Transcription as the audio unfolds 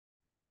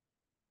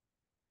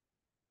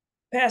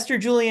Pastor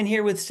Julian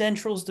here with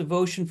Central's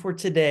devotion for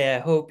today. I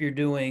hope you're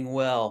doing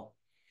well.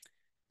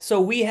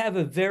 So, we have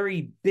a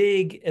very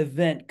big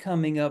event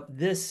coming up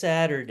this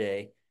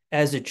Saturday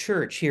as a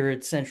church here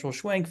at Central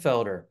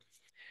Schwenkfelder.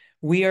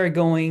 We are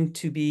going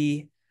to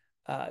be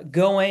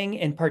going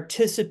and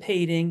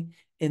participating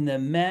in the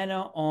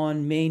Manna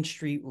on Main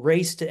Street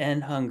Race to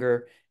End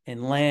Hunger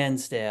in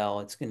Lansdale.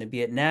 It's going to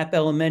be at Knapp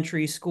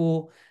Elementary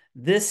School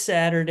this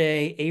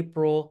Saturday,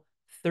 April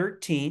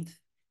 13th.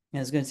 And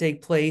it's going to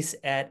take place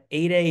at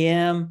 8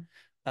 a.m.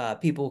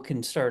 People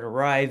can start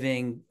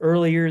arriving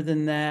earlier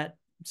than that,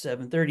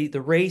 7:30.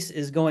 The race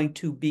is going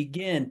to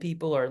begin.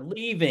 People are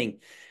leaving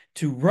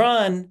to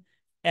run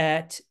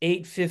at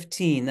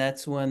 8:15.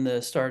 That's when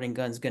the starting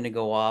gun's going to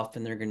go off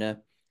and they're going to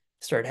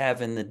start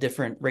having the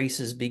different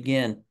races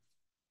begin.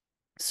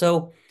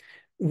 So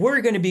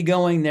we're going to be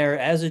going there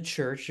as a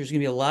church. There's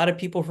going to be a lot of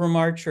people from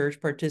our church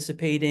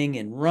participating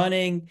in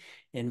running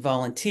and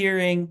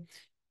volunteering.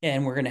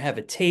 And we're going to have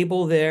a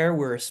table there.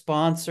 We're a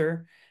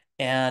sponsor.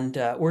 And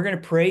we're going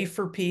to pray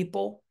for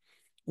people.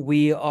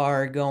 We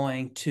are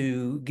going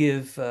to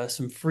give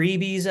some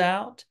freebies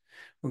out.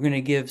 We're going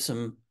to give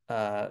some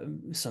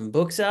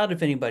books out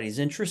if anybody's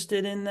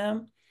interested in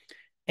them.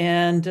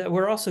 And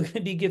we're also going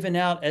to be giving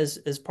out as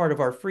part of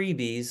our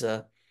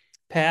freebies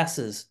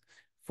passes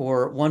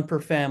for one per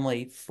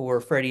family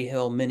for Freddie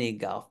Hill mini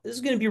golf. This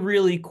is going to be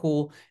really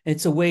cool.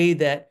 It's a way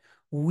that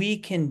we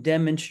can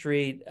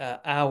demonstrate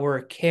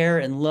our care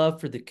and love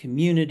for the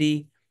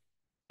community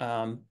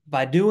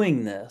by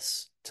doing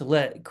this to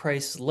let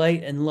Christ's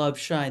light and love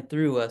shine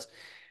through us.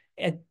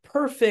 A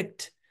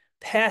perfect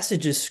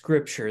passage of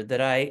scripture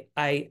that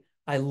I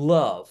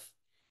love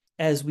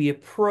as we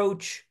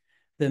approach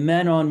the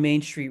Men on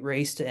Main Street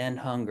Race to End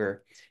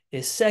Hunger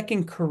is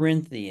 2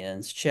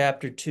 Corinthians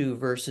chapter 2,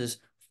 verses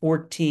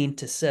 14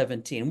 to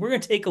 17. We're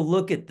going to take a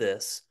look at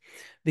this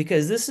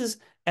because this is,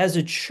 as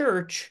a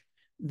church,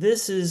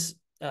 this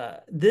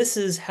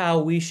is how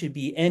we should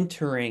be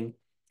entering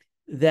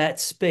that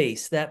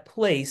space, that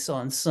place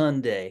on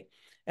Sunday,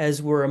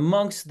 as we're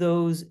amongst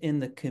those in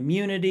the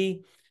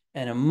community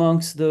and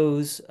amongst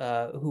those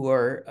who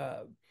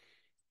are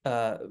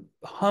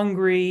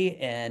hungry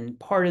and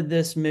part of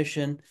this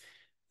mission.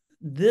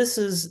 This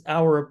is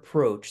our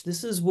approach.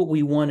 This is what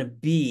we want to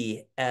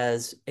be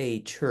as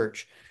a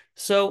church.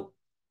 So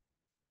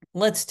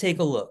let's take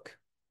a look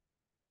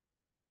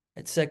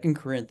at 2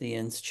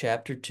 Corinthians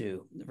chapter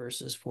 2,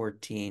 verses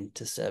 14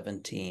 to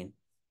 17.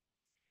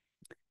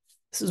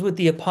 This is what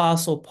the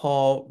Apostle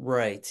Paul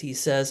writes. He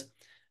says,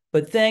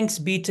 "But thanks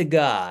be to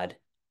God,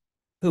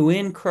 who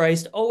in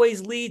Christ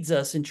always leads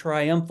us in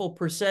triumphal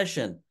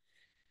procession,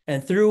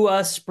 and through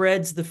us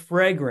spreads the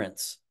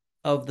fragrance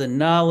of the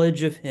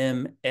knowledge of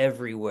him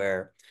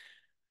everywhere.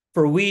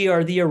 For we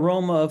are the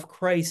aroma of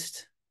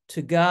Christ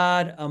to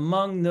God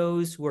among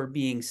those who are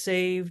being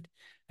saved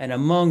and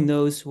among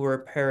those who are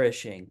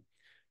perishing.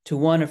 To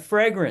one a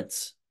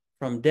fragrance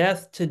from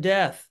death to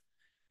death,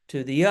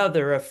 to the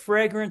other a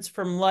fragrance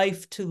from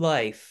life to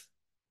life.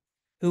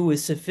 Who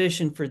is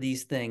sufficient for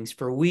these things?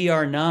 For we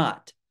are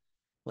not,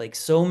 like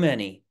so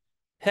many,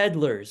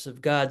 peddlers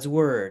of God's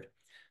word,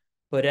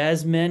 but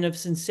as men of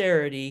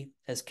sincerity,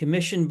 as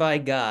commissioned by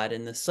God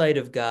in the sight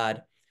of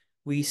God,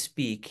 we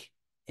speak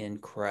in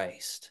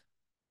Christ."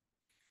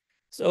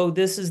 So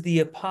this is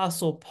the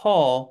Apostle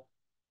Paul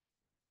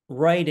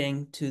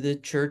writing to the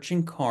church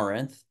in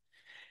Corinth.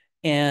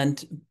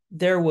 And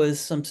there was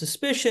some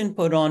suspicion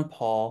put on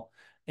Paul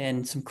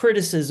and some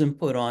criticism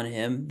put on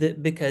him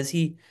because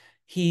he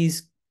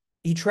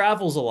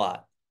travels a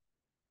lot.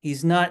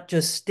 He's not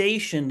just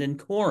stationed in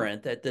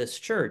Corinth at this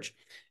church,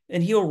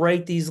 and he'll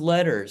write these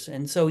letters.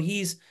 And so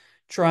he's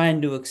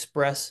trying to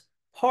express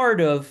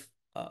part of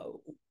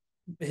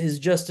his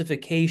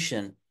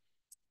justification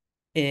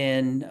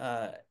in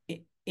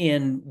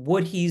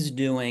what he's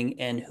doing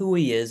and who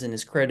he is and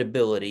his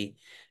credibility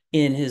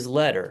in his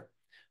letter,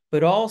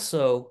 but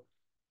also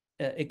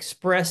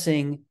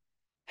expressing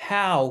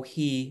how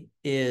he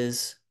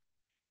is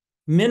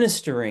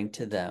ministering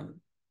to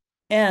them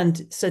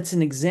and sets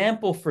an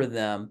example for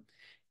them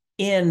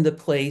in the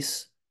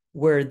place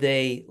where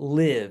they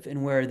live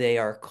and where they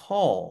are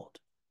called.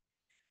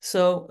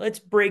 So let's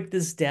break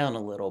this down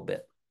a little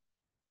bit.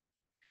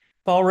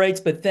 Paul writes,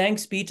 "But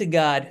thanks be to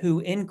God who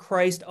in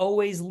Christ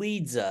always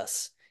leads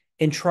us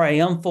in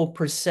triumphal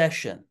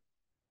procession,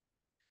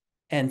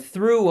 and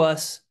through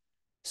us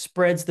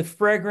spreads the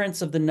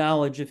fragrance of the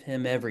knowledge of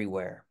him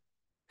everywhere."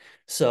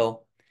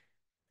 So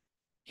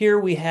here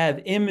we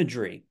have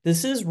imagery.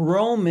 This is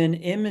Roman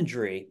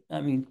imagery. I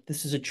mean,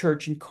 this is a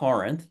church in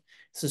Corinth.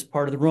 This is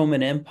part of the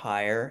Roman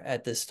Empire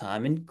at this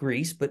time in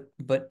Greece, but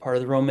part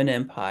of the Roman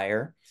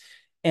Empire.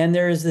 And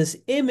there is this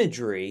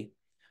imagery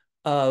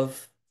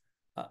of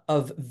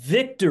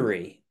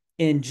victory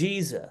in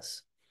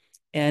Jesus.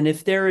 And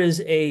if there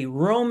is a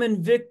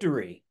Roman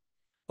victory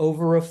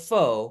over a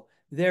foe,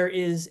 there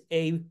is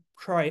a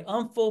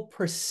triumphal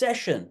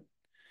procession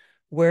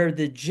where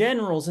the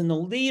generals and the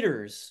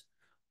leaders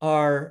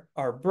are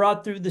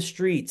brought through the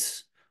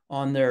streets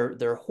on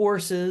their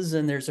horses,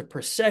 and there's a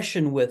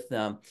procession with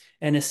them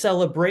and a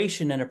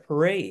celebration and a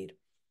parade.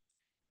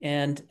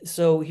 And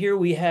so here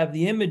we have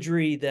the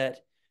imagery that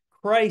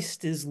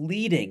Christ is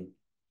leading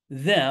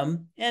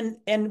them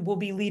and will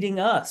be leading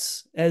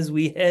us as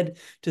we head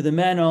to the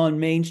Men on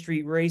Main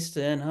Street Race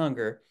to End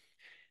Hunger,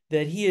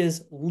 that he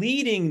is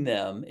leading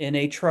them in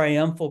a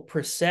triumphal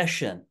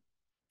procession,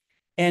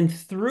 and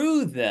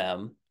through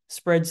them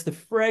spreads the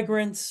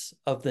fragrance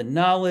of the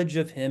knowledge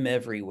of him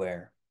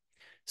everywhere.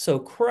 So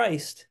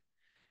Christ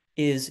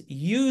is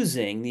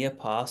using the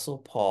Apostle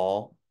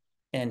Paul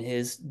and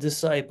his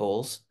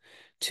disciples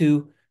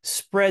to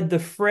spread the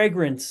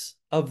fragrance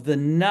of the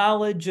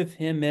knowledge of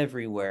him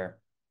everywhere.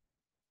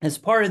 As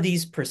part of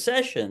these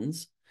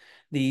processions,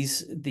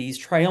 these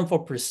triumphal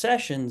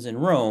processions in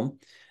Rome,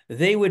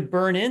 they would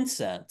burn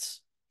incense,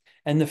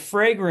 and the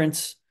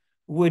fragrance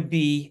would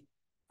be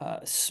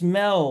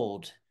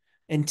smelled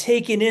and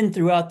taken in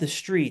throughout the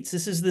streets.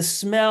 This is the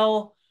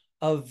smell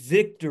of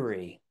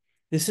victory.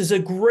 This is a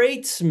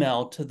great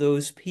smell to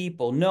those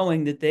people,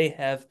 knowing that they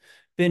have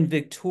been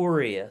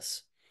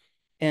victorious.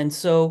 And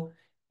so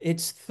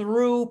it's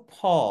through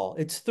Paul,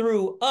 it's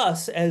through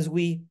us as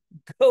we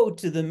go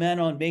to the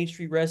Men on Main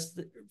Street Race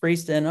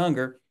to End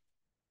Hunger,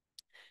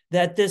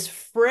 that this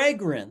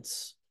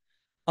fragrance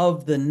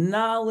of the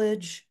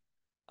knowledge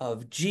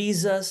of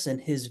Jesus and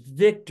his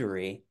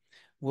victory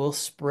will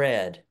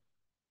spread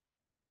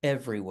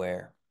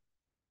everywhere.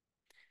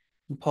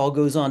 And Paul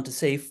goes on to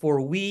say,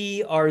 for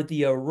we are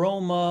the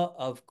aroma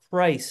of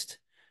Christ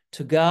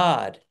to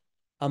God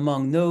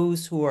among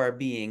those who are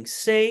being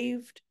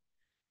saved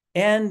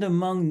and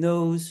among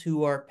those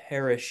who are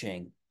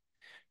perishing.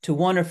 To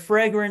one a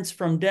fragrance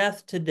from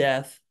death to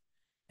death,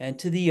 and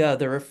to the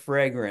other a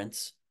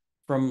fragrance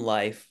from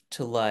life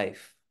to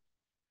life.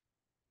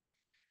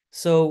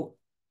 So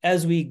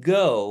as we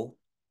go,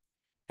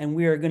 and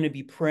we are going to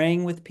be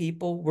praying with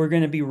people, we're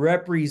going to be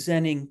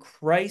representing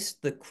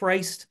Christ, the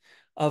Christ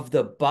of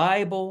the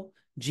Bible,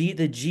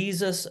 the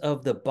Jesus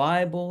of the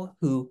Bible,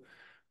 who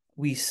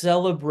we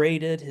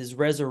celebrated his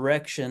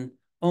resurrection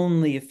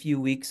only a few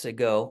weeks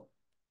ago,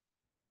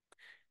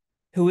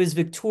 who is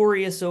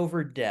victorious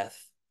over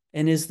death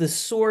and is the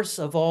source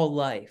of all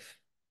life.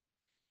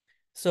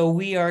 So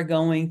we are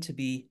going to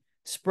be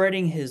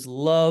spreading his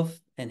love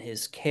and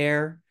his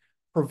care,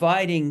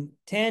 providing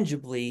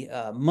tangibly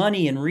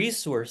money and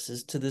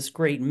resources to this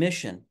great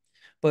mission,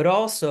 but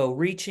also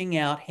reaching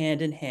out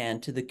hand in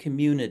hand to the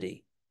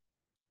community.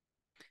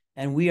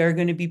 And we are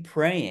going to be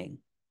praying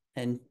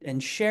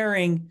and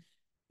sharing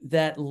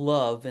that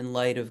love and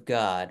light of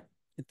God,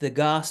 the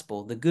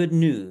gospel, the good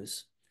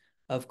news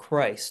of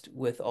Christ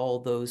with all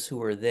those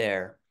who are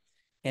there.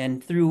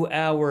 And through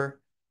our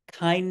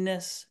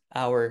kindness,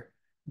 our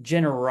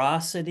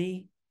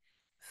generosity,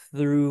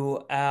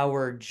 through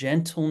our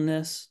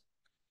gentleness,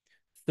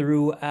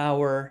 through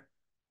our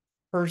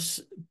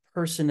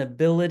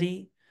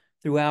personability,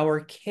 through our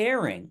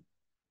caring,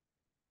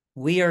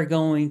 we are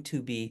going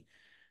to be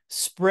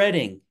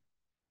spreading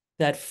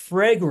that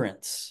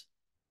fragrance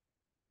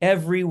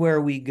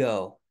everywhere we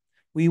go.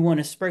 We want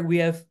to spread,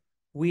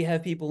 we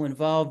have people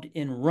involved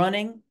in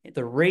running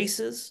the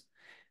races,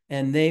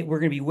 and we're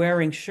going to be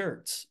wearing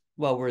shirts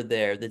while we're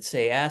there that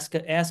say,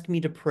 ask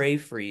me to pray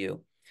for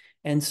you.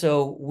 And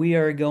so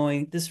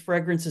this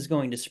fragrance is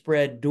going to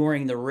spread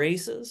during the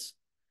races.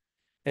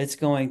 It's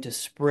going to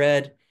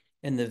spread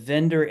in the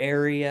vendor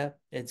area.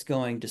 It's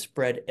going to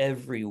spread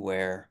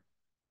everywhere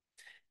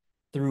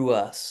through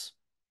us,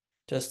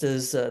 just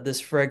as this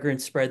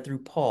fragrance spread through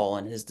Paul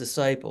and his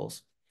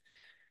disciples.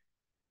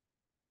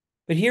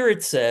 But here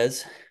it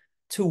says,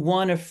 to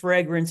one a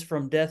fragrance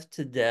from death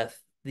to death,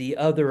 the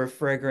other a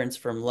fragrance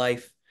from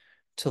life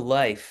to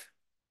life.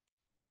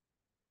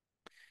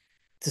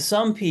 To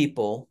some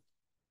people,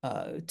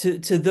 to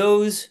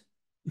those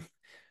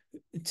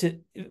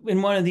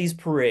in one of these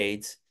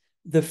parades,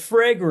 the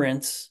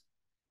fragrance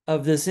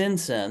of this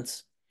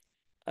incense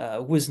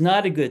was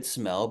not a good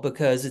smell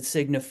because it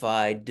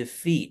signified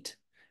defeat.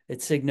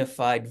 It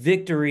signified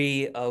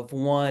victory of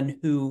one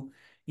who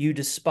you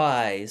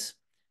despise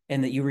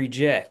and that you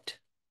reject.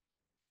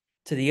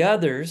 To the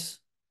others,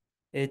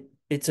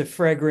 it's a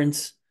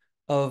fragrance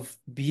of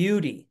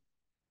beauty,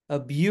 a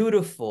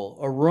beautiful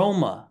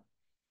aroma,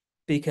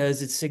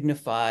 because it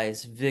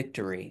signifies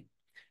victory.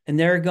 And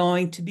there are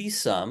going to be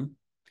some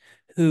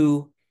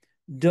who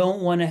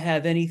don't want to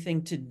have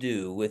anything to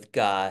do with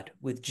God,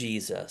 with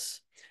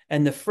Jesus.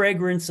 And the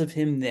fragrance of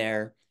him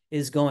there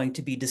is going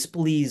to be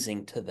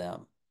displeasing to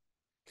them.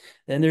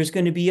 Then there's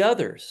going to be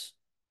others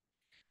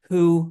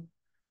who,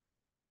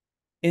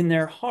 in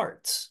their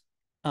hearts,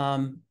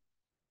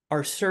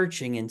 are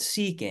searching and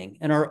seeking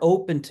and are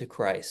open to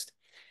Christ.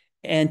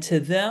 And to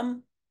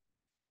them,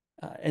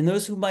 and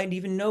those who might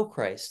even know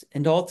Christ,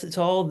 and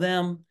to all of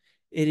them,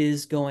 it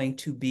is going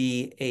to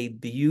be a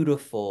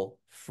beautiful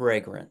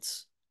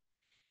fragrance.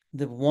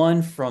 The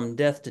one from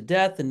death to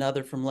death,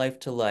 another from life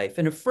to life.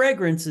 And a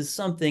fragrance is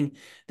something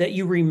that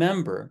you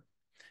remember,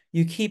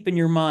 you keep in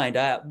your mind.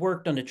 I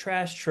worked on a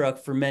trash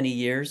truck for many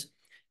years,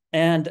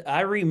 And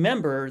I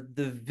remember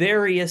the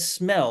various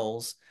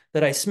smells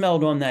that I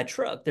smelled on that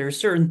truck. There are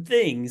certain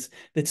things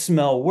that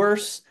smell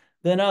worse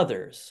than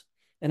others.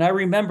 And I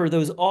remember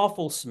those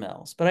awful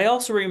smells, but I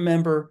also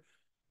remember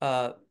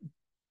uh,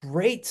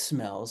 great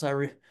smells.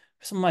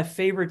 Some of my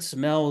favorite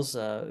smells,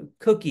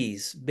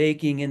 cookies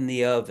baking in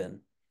the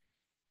oven,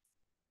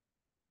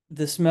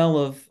 the smell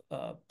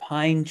of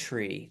pine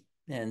tree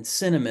and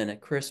cinnamon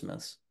at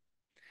Christmas.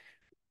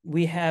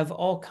 We have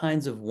all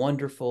kinds of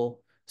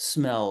wonderful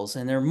smells,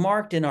 and they're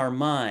marked in our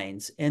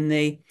minds, and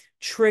they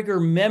trigger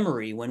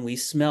memory when we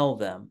smell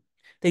them.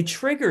 They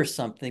trigger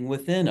something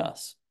within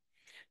us.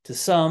 To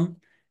some,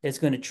 it's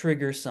going to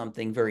trigger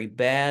something very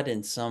bad,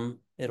 and some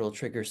it'll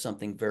trigger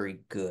something very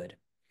good.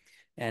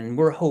 And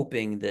we're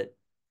hoping that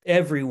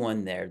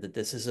everyone there, that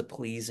this is a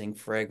pleasing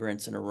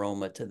fragrance and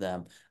aroma to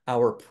them,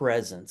 our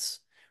presence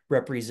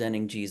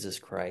representing Jesus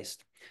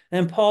Christ.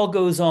 And Paul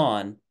goes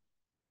on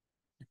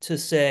to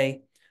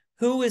say,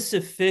 who is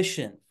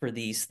sufficient for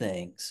these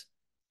things?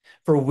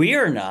 For we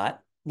are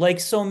not like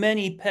so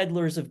many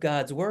peddlers of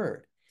God's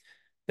word,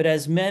 but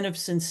as men of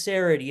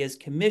sincerity, as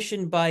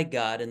commissioned by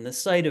God in the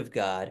sight of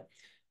God,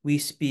 we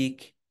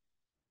speak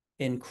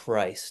in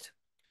Christ.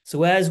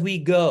 So as we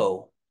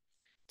go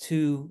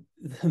to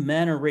the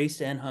manna, race,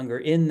 and hunger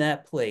in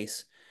that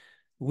place,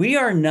 we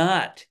are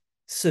not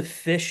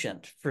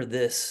sufficient for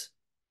this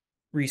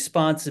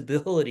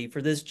responsibility,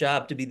 for this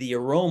job to be the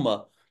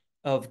aroma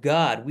of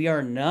God. We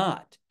are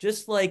not,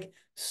 just like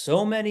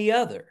so many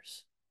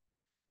others.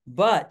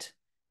 But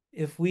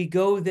if we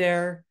go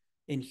there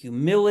in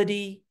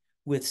humility,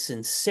 with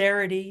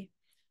sincerity,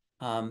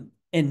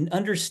 and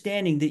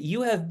understanding that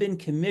you have been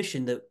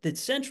commissioned, that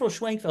Central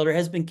Schwenkfelder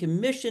has been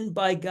commissioned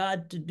by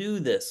God to do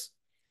this,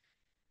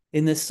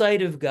 in the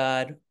sight of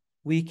God,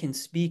 we can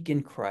speak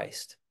in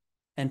Christ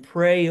and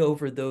pray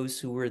over those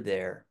who are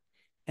there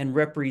and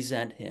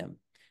represent him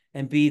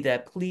and be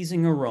that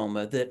pleasing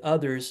aroma that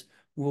others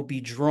will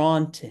be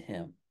drawn to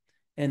him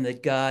and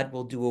that God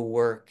will do a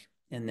work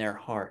in their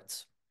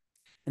hearts.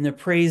 And to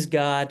praise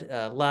God,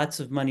 lots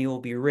of money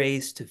will be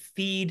raised to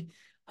feed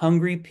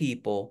hungry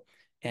people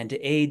and to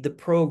aid the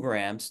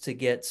programs to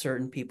get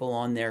certain people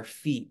on their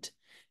feet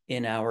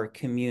in our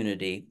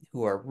community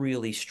who are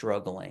really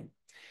struggling.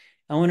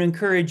 I want to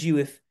encourage you,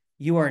 if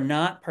you are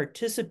not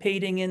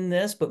participating in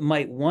this but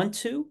might want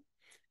to,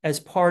 as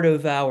part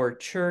of our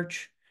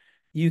church,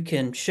 you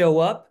can show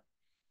up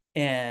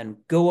and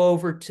go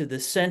over to the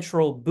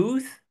central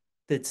booth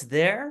that's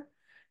there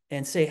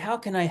and say, how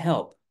can I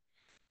help?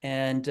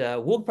 And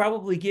we'll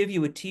probably give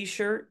you a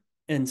t-shirt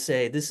and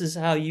say, this is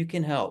how you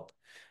can help,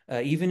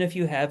 even if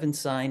you haven't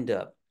signed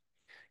up.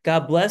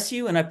 God bless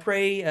you, and I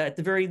pray at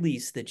the very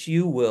least that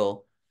you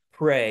will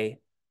pray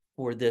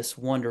for this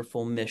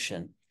wonderful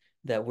mission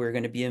that we're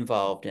going to be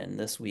involved in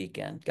this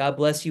weekend. God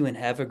bless you and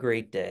have a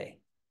great day.